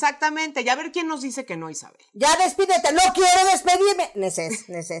 Exactamente, ya a ver quién nos dice que no, Isabel. Ya despídete, no quiero despedirme.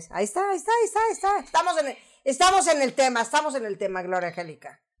 Neces. Ahí está. Estamos en el tema, Gloria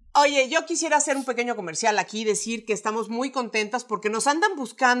Angélica. Oye, yo quisiera hacer un pequeño comercial aquí, decir que estamos muy contentas porque nos andan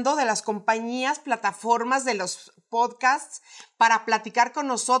buscando de las compañías, plataformas de los podcasts para platicar con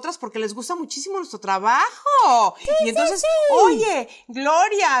nosotras porque les gusta muchísimo nuestro trabajo. Y entonces, oye,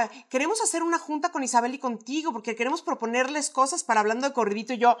 Gloria, queremos hacer una junta con Isabel y contigo porque queremos proponerles cosas para Hablando de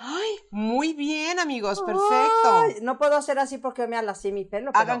Corridito. Y yo, ay, muy bien, amigos, perfecto. Ay, no puedo hacer así porque me alacé mi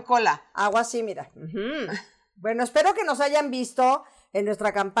pelo. Hagan cola. Hago así, mira. Bueno, espero que nos hayan visto en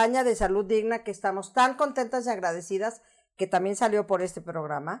nuestra campaña de salud digna, que estamos tan contentas y agradecidas, que también salió por este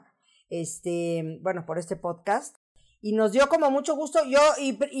programa, por este podcast, y nos dio como mucho gusto,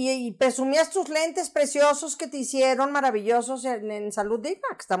 y presumías tus lentes preciosos que te hicieron maravillosos en salud digna,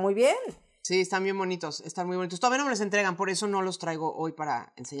 que está muy bien. Sí, están bien bonitos, están muy bonitos. Todavía no me los entregan, por eso no los traigo hoy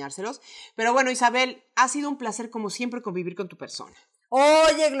para enseñárselos. Pero bueno, Isabel, ha sido un placer como siempre convivir con tu persona.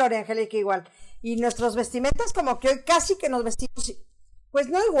 Oye, Gloria Angélica, igual. Y nuestros vestimentas como que hoy casi que nos vestimos, pues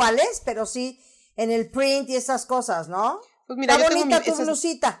no iguales, pero sí en el print y esas cosas, ¿no? Pues mira, está yo bonita tengo tu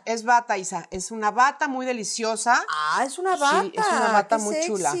blusita. Es bata, Isa. Es una bata muy deliciosa. Ah, es una bata. Sí, es una bata qué muy sexy.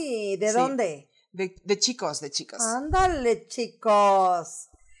 chula. ¿De dónde? De chicos. Ándale, chicos.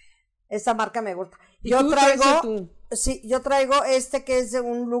 Esa marca me gusta. Yo traigo que es de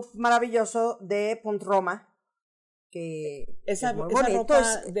un look maravilloso de Punt Roma. Que esa ropa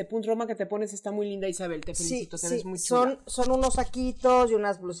de Punt Roma que te pones está muy linda, Isabel. Te felicito, te ves muy chula. Son unos saquitos y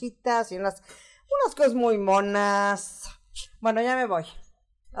unas blusitas y unas cosas muy monas. Bueno, ya me voy.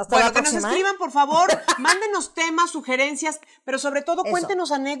 Hasta la próxima. Que nos escriban, por favor, mándenos temas, sugerencias, pero sobre todo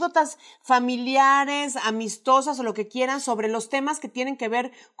cuéntenos anécdotas familiares, amistosas o lo que quieran sobre los temas que tienen que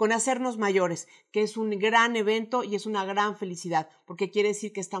ver con hacernos mayores, que es un gran evento y es una gran felicidad, porque quiere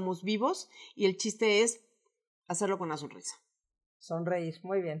decir que estamos vivos y el chiste es hacerlo con una sonrisa. Sonreír,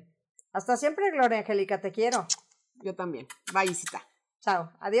 muy bien. Hasta siempre, Gloria Angélica, te quiero. Yo también. Bye, Isita.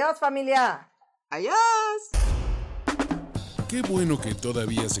 Chao. Adiós, familia. Adiós. Qué bueno que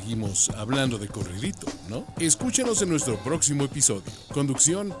todavía seguimos hablando de Corridito, ¿no? Escúchanos en nuestro próximo episodio.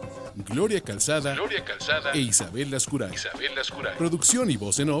 Conducción, Gloria Calzada e Isabel Lascuray. Producción y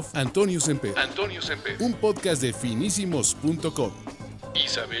voz en off, Antonio Semper. Un podcast de finísimos.com.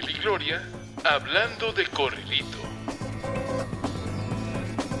 Isabel y Gloria, hablando de Corridito.